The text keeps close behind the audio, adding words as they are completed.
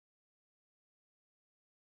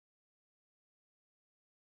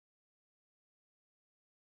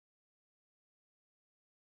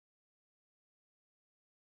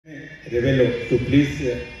Revello to please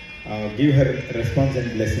give her response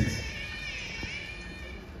and blessings.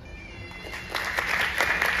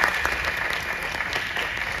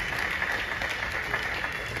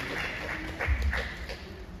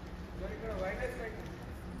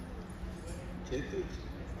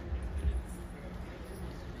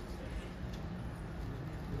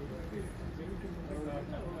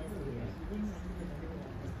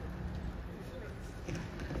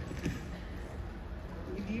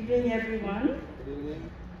 Good evening, everyone.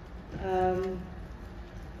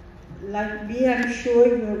 Like me, I'm sure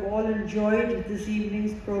you have all enjoyed this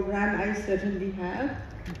evening's program. I certainly have.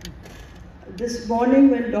 This morning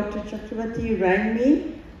when Dr. Chakravarti rang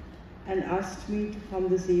me and asked me to come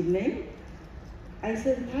this evening, I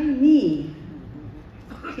said, why me?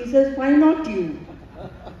 She says, why not you?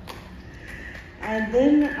 And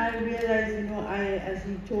then I realized, as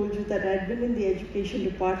he told you, that I'd been in the education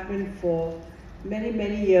department for many,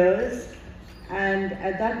 many years. And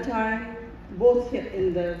at that time, both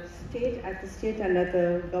in the state, at the state and at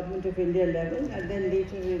the Government of India level, and then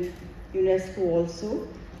later in UNESCO also.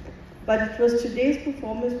 But it was today's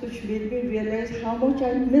performance which made me realize how much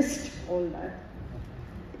I missed all that.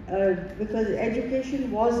 Because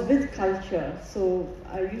education was with culture. So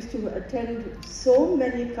I used to attend so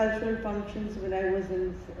many cultural functions when I was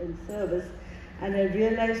in service, and I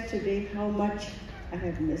realized today how much I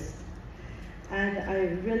have missed. And I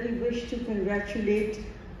really wish to congratulate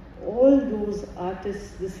all those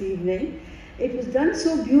artists this evening. It was done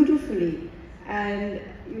so beautifully, and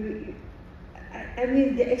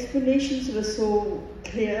the explanations were so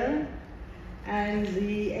clear, and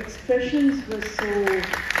the expressions were so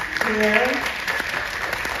clear,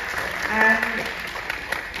 and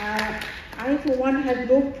I, for one, had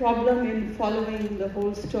no problem in following the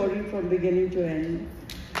whole story from beginning to end.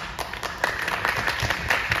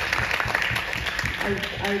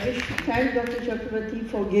 I wish to thank Dr. Chakravarti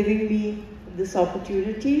for giving me this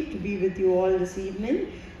opportunity to be with you all this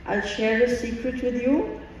evening. I'll share a secret with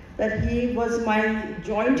you, that he was my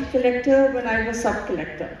joint collector when I was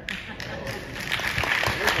sub-collector.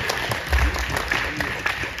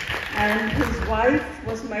 And his wife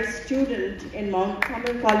was my student in Mount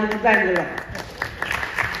Carmel College, Bangalore.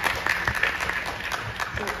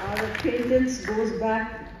 So our acquaintance goes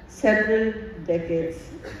back several decades.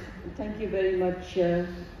 Thank you very much.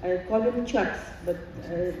 I call him Chucks, but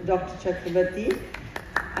Dr. Chakravarti.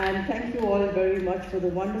 And thank you all very much for the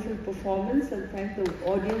wonderful performance, and thank the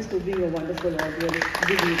audience for being a wonderful audience.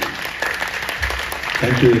 Good evening.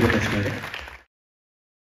 Thank you very much, madam.